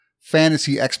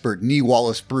Fantasy expert Nee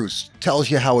Wallace Bruce tells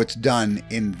you how it's done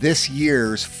in this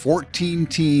year's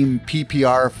 14-team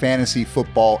PPR Fantasy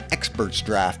Football Experts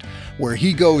Draft, where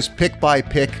he goes pick by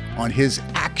pick on his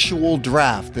actual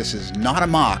draft. This is not a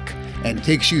mock, and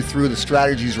takes you through the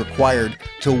strategies required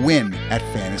to win at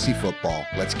fantasy football.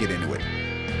 Let's get into it.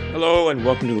 Hello and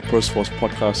welcome to the Pro Sports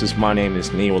Podcasters. My name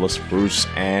is Nee Wallace Bruce,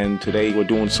 and today we're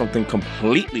doing something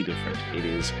completely different. It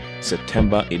is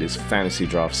September, it is fantasy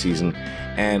draft season,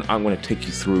 and I'm going to take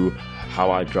you through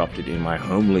how I drafted in my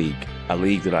home league, a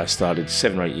league that I started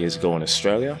 7 or 8 years ago in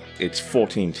Australia. It's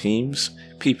 14 teams,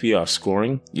 PPR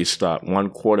scoring. You start 1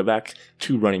 quarterback,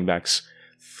 2 running backs,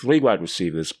 3 wide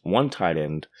receivers, 1 tight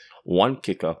end, 1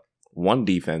 kicker, 1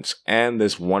 defense, and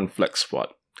there's 1 flex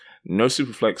spot. No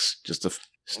super flex, just a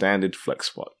standard flex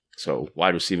spot. So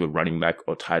wide receiver, running back,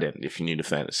 or tight end if you need a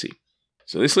fantasy.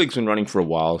 So this league's been running for a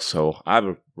while, so I have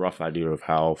a rough idea of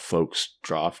how folks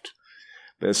draft.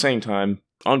 But at the same time,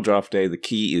 on draft day, the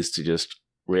key is to just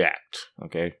react,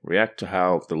 okay? React to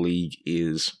how the league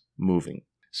is moving.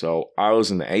 So I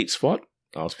was in the 8th spot.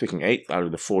 I was picking 8th out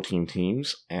of the 14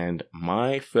 teams, and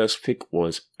my first pick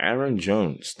was Aaron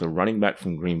Jones, the running back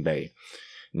from Green Bay.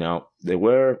 Now, there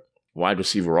were wide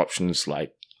receiver options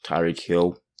like Tyreek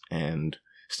Hill and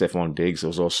Stephon Diggs. There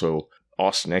was also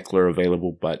Austin Eckler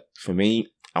available, but for me,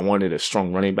 I wanted a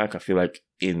strong running back. I feel like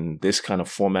in this kind of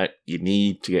format, you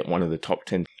need to get one of the top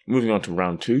 10. Moving on to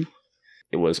round 2,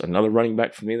 it was another running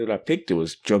back for me that I picked. It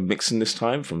was Joe Mixon this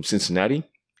time from Cincinnati.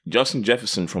 Justin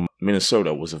Jefferson from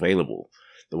Minnesota was available,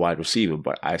 the wide receiver,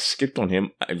 but I skipped on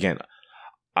him. Again,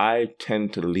 I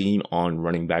tend to lean on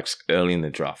running backs early in the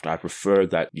draft. I prefer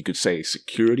that, you could say,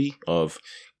 security of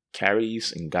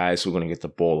carries and guys who are going to get the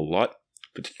ball a lot,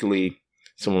 particularly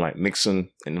someone like Mixon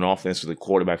in an offense with the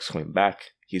quarterbacks coming back.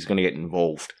 He's going to get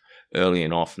involved early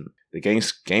and often. The game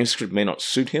script may not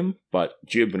suit him, but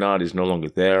Gio Bernard is no longer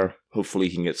there. Hopefully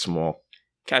he can get some more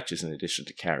catches in addition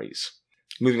to carries.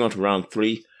 Moving on to round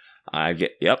 3, I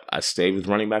stayed with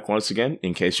running back once again.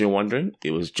 In case you're wondering,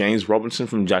 it was James Robinson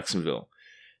from Jacksonville.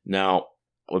 Now,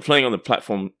 we're playing on the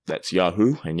platform that's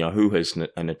Yahoo, and Yahoo has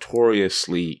a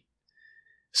notoriously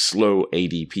slow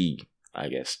ADP,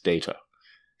 data.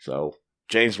 So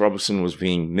James Robinson was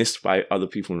being missed by other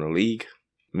people in the league.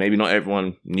 Maybe not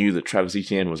everyone knew that Travis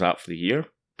Etienne was out for the year,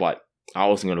 but I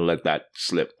wasn't going to let that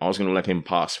slip. I was going to let him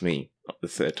pass me up the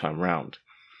 3rd time round.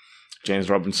 James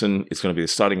Robinson is going to be the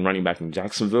starting running back in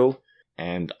Jacksonville,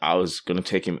 and I was going to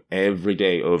take him every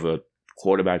day over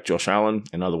quarterback Josh Allen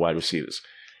and other wide receivers.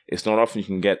 It's not often you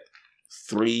can get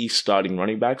 3 starting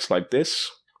running backs like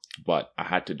this, but I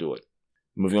had to do it.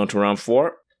 Moving on to round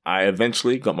 4, I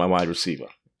eventually got my wide receiver,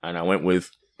 and I went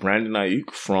with Brandon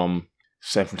Ayuk from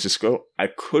San Francisco. I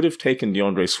could have taken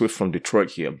DeAndre Swift from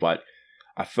Detroit here, but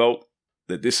I felt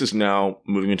that this is now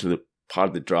moving into the part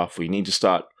of the draft where you need to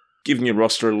start giving your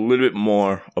roster a little bit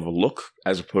more of a look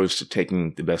as opposed to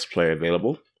taking the best player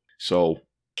available. So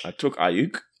I took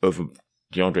Ayuk over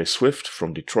DeAndre Swift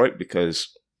from Detroit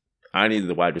because I needed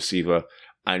the wide receiver.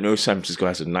 I know San Francisco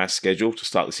has a nice schedule to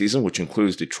start the season, which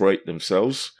includes Detroit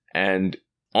themselves. And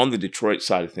on the Detroit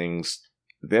side of things,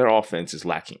 their offense is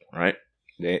lacking, right?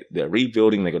 They're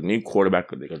rebuilding. They got a new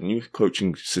quarterback. They got a new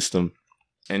coaching system.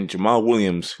 And Jamal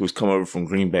Williams, who's come over from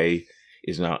Green Bay,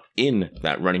 is now in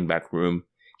that running back room.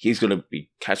 He's going to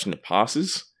be catching the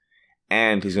passes,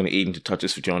 and he's going to eat into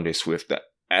touches for DeAndre Swift,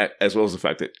 as well as the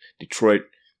fact that Detroit,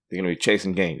 they're going to be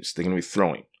chasing games. They're going to be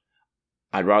throwing.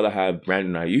 I'd rather have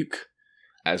Brandon Ayuk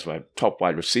as my top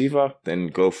wide receiver than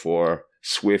go for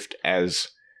Swift as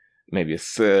maybe a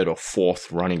 3rd or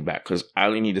 4th running back, because I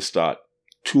only need to start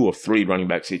 2 or 3 running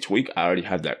backs each week. I already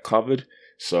have that covered,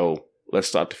 so let's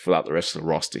start to fill out the rest of the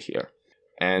roster here.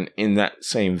 And in that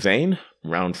same vein,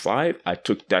 round 5, I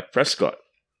took Dak Prescott,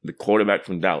 the quarterback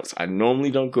from Dallas. I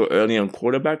normally don't go early on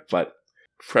quarterback, but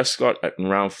Prescott in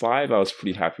round 5, I was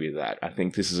pretty happy with that. I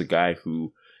think this is a guy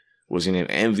who was in an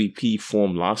MVP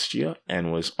form last year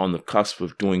and was on the cusp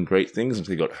of doing great things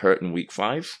until he got hurt in week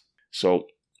 5. So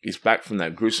he's back from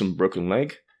that gruesome broken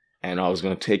leg, and I was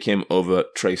going to take him over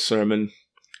Trey Sermon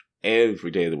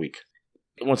every day of the week.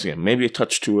 Once again, maybe a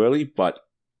touch too early, but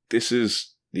this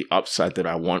is the upside that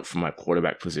I want from my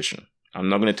quarterback position. I'm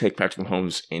not going to take Patrick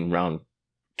Mahomes in round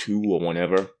 2 or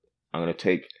whenever. I'm going to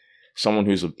take someone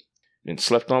who's been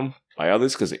slept on by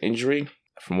others because of injury.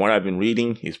 From what I've been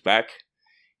reading, he's back.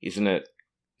 He's in a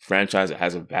franchise that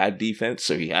has a bad defense,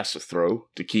 so he has to throw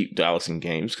to keep Dallas in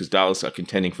games because Dallas are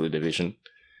contending for the division.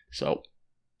 So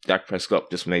Dak Prescott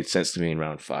just made sense to me in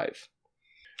round 5.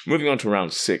 Moving on to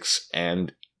round 6,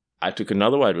 and I took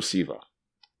another wide receiver.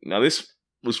 Now this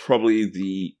was probably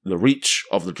the reach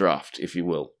of the draft, if you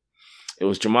will. It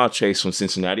was Ja'Marr Chase from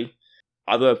Cincinnati.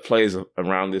 Other players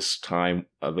around this time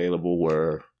available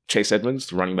were Chase Edmonds,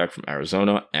 the running back from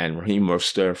Arizona, and Raheem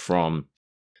Mostert from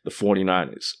the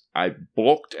 49ers. I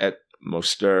balked at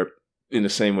Mostert in the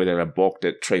same way that I balked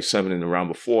at Trey Sermon in the round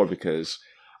before because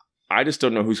I just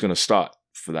don't know who's going to start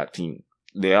for that team.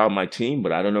 They are my team,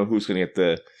 but I don't know who's going to get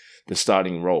the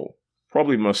starting role.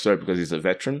 Probably Mostert because he's a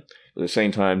veteran. But at the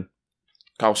same time,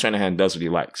 Kyle Shanahan does what he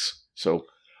likes. So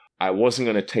I wasn't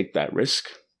going to take that risk.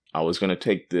 I was going to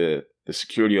take the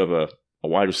security of a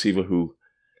wide receiver who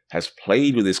has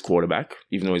played with his quarterback,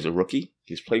 even though he's a rookie.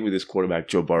 He's played with his quarterback,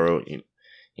 Joe Burrow, in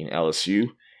LSU.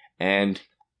 And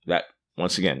that,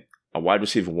 once again, a wide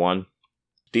receiver 1,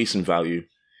 decent value.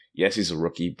 Yes, he's a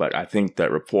rookie, but I think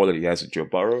that rapport that he has with Joe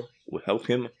Burrow will help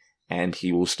him, and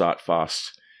he will start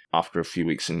fast after a few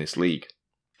weeks in this league.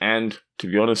 And to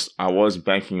be honest, I was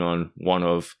banking on one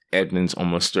of Edmonds or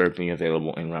Mostert being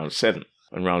available in round 7.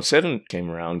 When round 7 came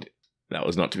around, that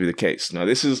was not to be the case. Now,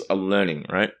 this is a learning,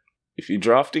 right? If you're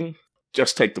drafting,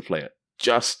 just take the player.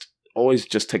 Always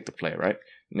just take the player, right?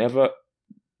 Never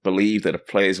believe that a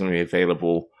player is going to be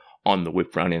available on the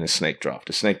whip round in a snake draft.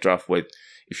 A snake draft where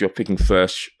if you're picking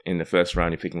first in the first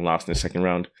round, you're picking last in the second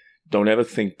round, don't ever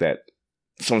think that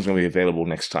someone's going to be available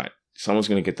next time. Someone's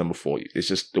going to get them before you. It's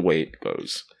just the way it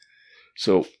goes.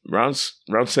 So round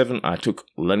 7, I took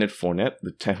Leonard Fournette,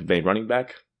 the Tampa Bay running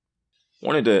back.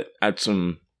 Wanted to add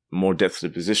some more depth to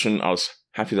the position. I was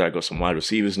happy that I got some wide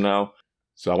receivers now.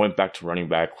 So I went back to running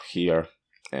back here.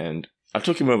 And I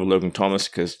took him over Logan Thomas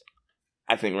because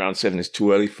I think round 7 is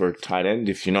too early for a tight end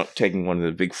if you're not taking one of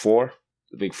the big 4.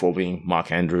 The big 4 being Mark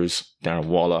Andrews, Darren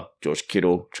Waller, George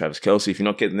Kittle, Travis Kelce. If you're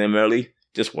not getting them early,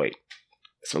 just wait.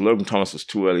 So Logan Thomas was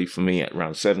too early for me at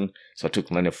round 7, so I took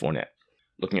Leonard Fournette.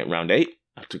 Looking at round 8,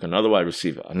 I took another wide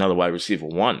receiver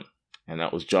 1, and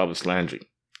that was Jarvis Landry.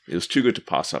 It was too good to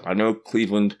pass up. I know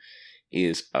Cleveland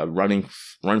is a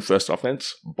run-first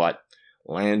offense, but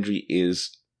Landry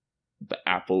is the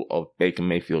apple of Baker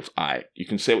Mayfield's eye. You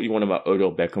can say what you want about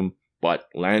Odell Beckham, but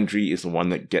Landry is the one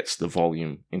that gets the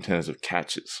volume in terms of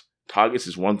catches. Targets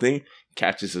is one thing,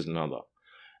 catches is another.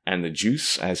 And the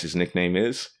juice, as his nickname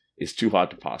is too hard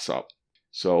to pass up.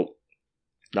 So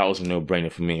that was a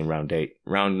no-brainer for me in round 8.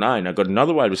 Round 9, I got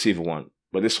another wide receiver 1,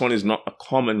 but this one is not a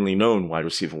commonly known wide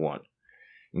receiver 1.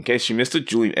 In case you missed it,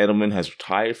 Julian Edelman has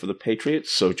retired for the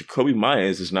Patriots, so Jacoby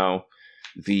Myers is now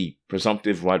the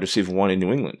presumptive wide receiver 1 in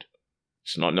New England.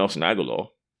 It's not Nelson Aguilar.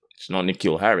 It's not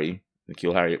N'Keal Harry.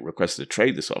 N'Keal Harry requested a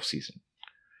trade this offseason.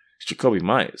 It's Jacoby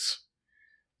Myers.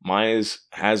 Myers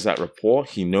has that rapport.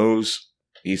 He knows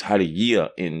he's had a year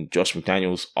in Josh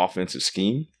McDaniels' offensive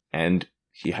scheme, and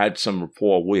he had some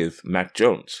rapport with Mac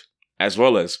Jones, as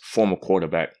well as former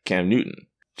quarterback Cam Newton.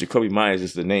 Jacoby Myers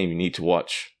is the name you need to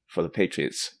watch for the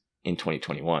Patriots in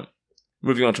 2021.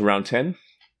 Moving on to round 10,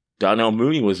 Darnell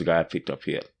Mooney was the guy I picked up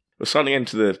here. We're starting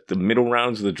into the middle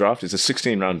rounds of the draft. It's a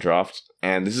 16-round draft,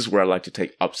 and this is where I like to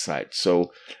take upside.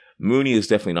 So Mooney is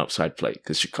definitely an upside play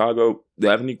because Chicago, they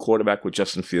have a new quarterback with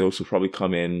Justin Fields who'll probably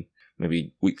come in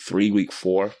maybe week 3, week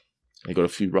 4. They got a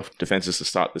few rough defenses to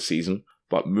start the season,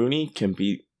 but Mooney can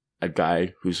be a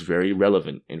guy who's very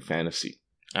relevant in fantasy.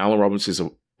 Allen Robinson is a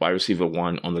wide receiver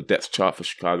 1 on the depth chart for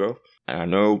Chicago, and I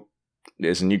know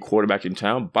there's a new quarterback in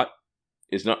town, but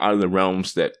it's not out of the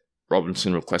realms that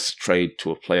Robinson requests a trade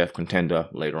to a playoff contender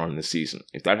later on in the season.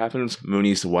 If that happens,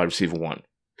 Mooney is the wide receiver 1,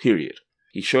 period.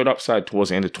 He showed upside towards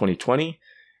the end of 2020,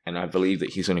 and I believe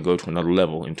that he's going to go to another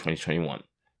level in 2021.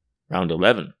 Round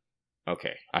 11.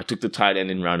 Okay, I took the tight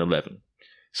end in round 11.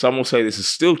 Some will say this is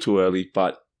still too early,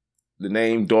 but the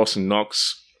name Dawson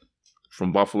Knox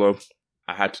from Buffalo,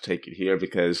 I had to take it here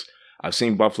because I've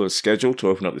seen Buffalo's schedule to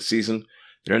open up the season.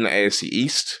 They're in the AFC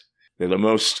East. They're the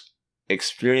most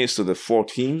experienced of the 4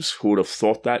 teams. Who would have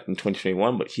thought that in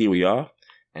 2021? But here we are.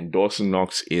 And Dawson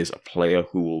Knox is a player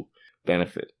who will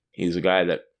benefit. He's a guy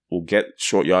that will get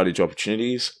short yardage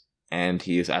opportunities, and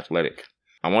he is athletic.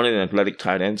 I wanted an athletic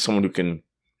tight end, someone who can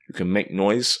make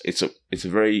noise. It's a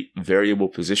very variable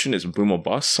position. It's boom or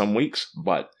bust some weeks,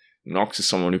 but Knox is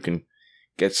someone who can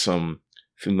get some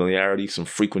familiarity, some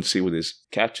frequency with his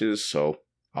catches, so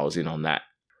I was in on that.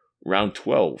 Round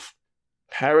 12.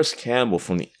 Paris Campbell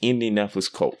from the Indianapolis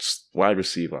Colts, wide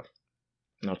receiver.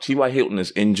 Now, T.Y. Hilton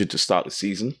is injured to start the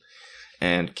season,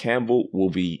 and Campbell will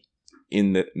be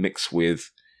in the mix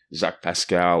with Zach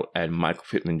Pascal and Michael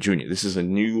Pittman Jr. This is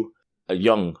a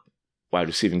young wide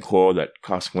receiving core that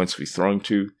Carson Wentz will be throwing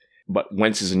to, but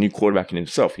Wentz is a new quarterback in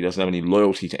himself. He doesn't have any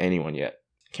loyalty to anyone yet.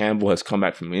 Campbell has come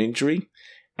back from an injury,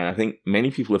 and I think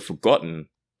many people have forgotten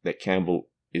that Campbell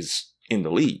is in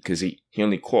the league because he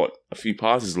only caught a few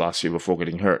passes last year before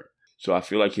getting hurt. So I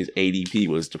feel like his ADP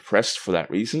was depressed for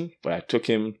that reason, but I took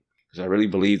him because I really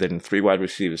believe that in 3 wide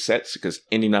receiver sets, because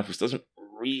Indianapolis doesn't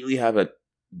really have a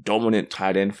dominant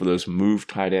tight end for those move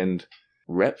tight end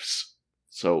reps.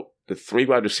 So the 3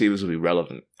 wide receivers will be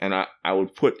relevant. And I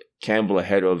would put Campbell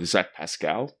ahead of Zach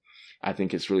Pascal. I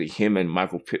think it's really him and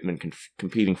Michael Pittman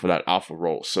competing for that alpha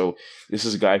role. So this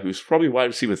is a guy who's probably wide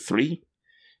receiver 3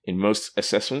 in most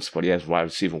assessments, but he has wide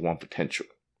receiver 1 potential.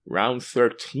 Round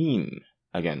 13.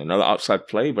 Again, another outside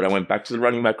play, but I went back to the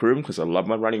running back room because I love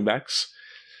my running backs.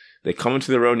 They come into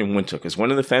their own in winter, because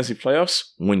when in the fantasy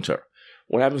playoffs? Winter.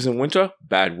 What happens in winter?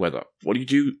 Bad weather. What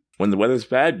do? When the weather's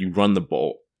bad, you run the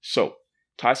ball. So,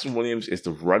 Tyson Williams is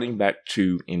the running back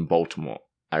 2 in Baltimore.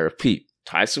 I repeat,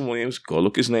 Tyson Williams, go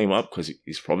look his name up, because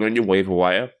he's probably on your waiver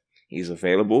wire. He's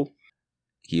available.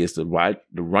 He is the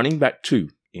running back 2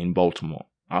 in Baltimore.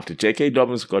 After J.K.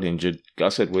 Dobbins got injured,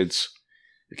 Gus Edwards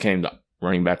became the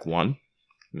running back 1.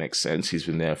 Makes sense. He's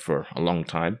been there for a long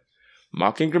time.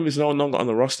 Mark Ingram is no longer on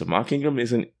the roster. Mark Ingram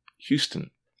is in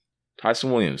Houston.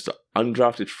 Tyson Williams, the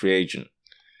undrafted free agent.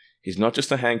 He's not just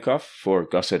a handcuff for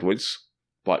Gus Edwards,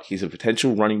 but he's a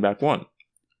potential running back 1.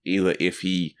 Either if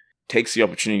he takes the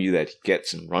opportunity that he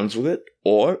gets and runs with it,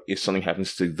 or if something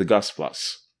happens to the Gus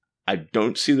Plus. I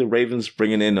don't see the Ravens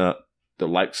bringing in the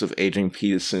likes of Adrian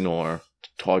Peterson or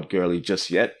Todd Gurley just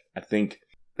yet. I think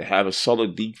they have a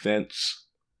solid defense.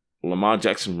 Lamar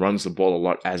Jackson runs the ball a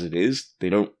lot as it is. They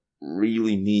don't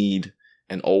really need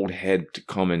an old head to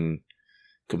come and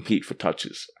compete for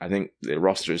touches. I think their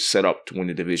roster is set up to win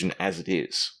the division as it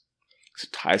is. So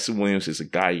Tyson Williams is a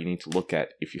guy you need to look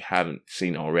at if you haven't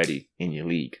seen already in your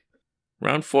league.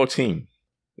 Round 14.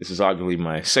 This is arguably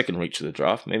my second reach of the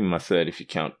draft, maybe my third if you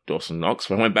count Dawson Knox,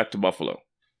 but I went back to Buffalo.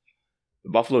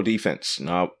 The Buffalo defense.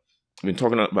 Now, I've been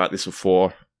talking about this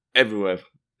before everywhere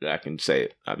that I can say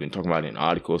it. I've been talking about it in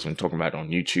articles, I've been talking about it on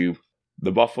YouTube.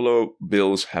 The Buffalo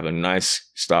Bills have a nice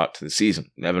start to the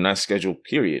season. They have a nice schedule,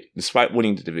 period. Despite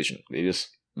winning the division,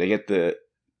 they get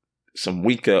some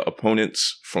weaker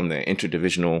opponents from their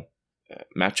interdivisional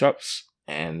matchups,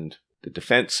 and the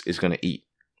defense is going to eat.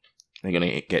 They're going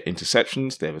to get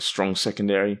interceptions. They have a strong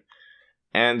secondary,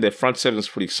 and their front seven is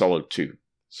pretty solid too.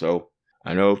 So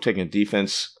I know taking a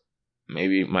defense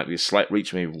maybe it might be a slight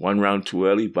reach, maybe 1 round too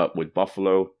early, but with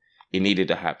Buffalo, it needed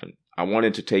to happen. I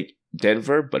wanted to take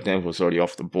Denver, but Denver was already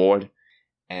off the board,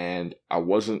 and I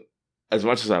wasn't, as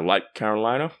much as I like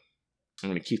Carolina, I'm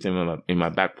going to keep them in my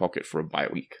back pocket for a bye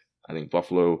week. I think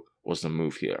Buffalo was the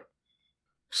move here.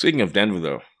 Speaking of Denver,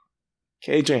 though,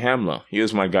 KJ Hamler, he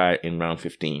was my guy in round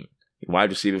 15.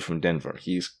 Wide receiver from Denver.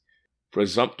 He's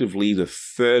presumptively the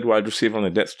 3rd wide receiver on the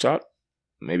depth chart.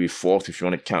 Maybe 4th if you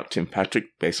want to count Tim Patrick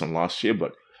based on last year.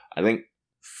 But I think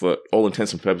for all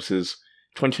intents and purposes,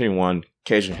 2021,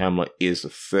 KJ Hamler is the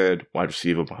 3rd wide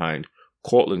receiver behind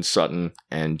Cortland Sutton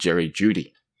and Jerry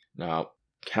Jeudy. Now,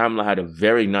 Hamler had a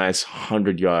very nice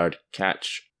 100-yard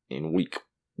catch in week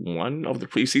 1 of the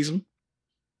preseason.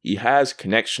 He has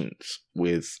connections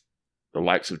with the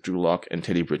likes of Drew Lock and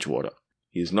Teddy Bridgewater.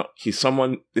 He's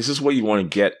someone, this is where you want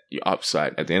to get your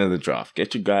upside at the end of the draft.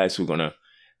 Get your guys who are going to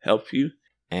help you,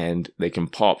 and they can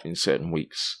pop in certain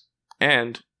weeks.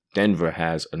 And Denver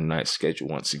has a nice schedule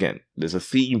once again. There's a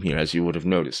theme here, as you would have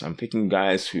noticed. I'm picking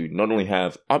guys who not only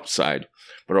have upside,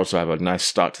 but also have a nice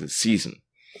start to the season.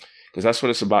 Because that's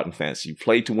what it's about in fantasy. You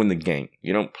play to win the game.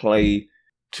 You don't play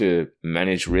to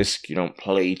manage risk. You don't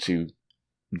play to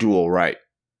do all right.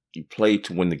 You play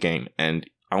to win the game. And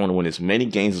I want to win as many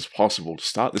games as possible to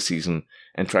start the season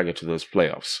and try to get to those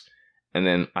playoffs. And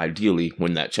then ideally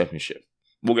win that championship.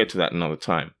 We'll get to that another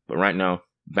time. But right now,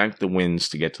 bank the wins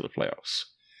to get to the playoffs.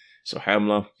 So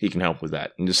Hamler, he can help with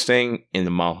that. And just staying in the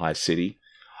Mile High City,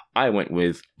 I went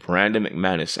with Brandon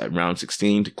McManus at round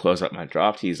 16 to close out my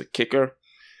draft. He's a kicker.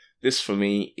 This for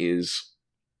me is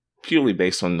purely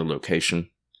based on the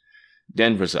location.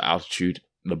 Denver's at altitude.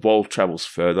 The ball travels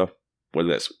further. Whether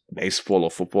that's baseball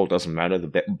or football, doesn't matter.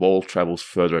 The ball travels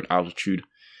further at altitude,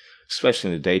 especially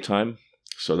in the daytime.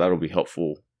 So that'll be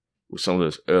helpful with some of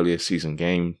those early season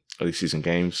games.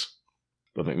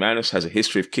 But McManus has a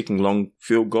history of kicking long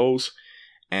field goals.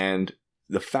 And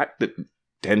the fact that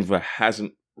Denver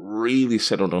hasn't really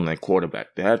settled on their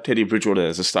quarterback. They have Teddy Bridgewater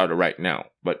as a starter right now.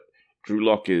 But Drew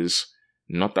Lock is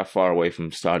not that far away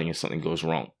from starting if something goes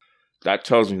wrong. That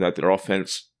tells me that their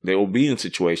offense, they will be in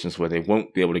situations where they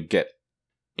won't be able to get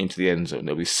into the end zone.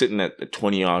 They'll be sitting at the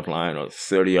 20-yard line or the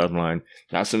 30-yard line.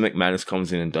 That's when McManus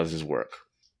comes in and does his work.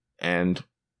 And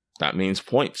that means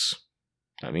points.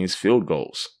 That means field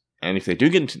goals. And if they do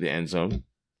get into the end zone,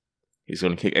 he's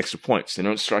going to kick extra points. They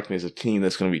don't strike me as a team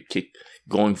that's going to be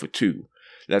going for 2.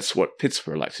 That's what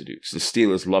Pittsburgh likes to do. So the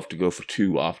Steelers love to go for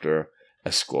 2 after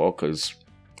a score because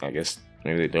I guess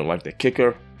maybe they don't like their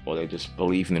kicker or they just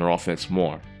believe in their offense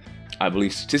more. I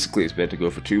believe statistically it's better to go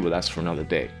for 2, but that's for another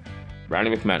day.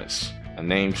 Randy McManus, a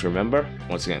name to remember.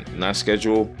 Once again, nice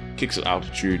schedule, kicks at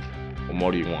altitude. What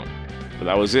more do you want? But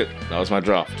that was it. That was my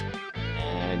draft.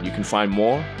 And you can find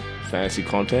more fantasy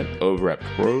content over at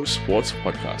Pro Sports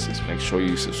Podcasts. Make sure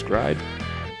you subscribe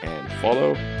and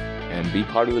follow and be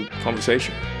part of the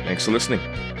conversation. Thanks for listening.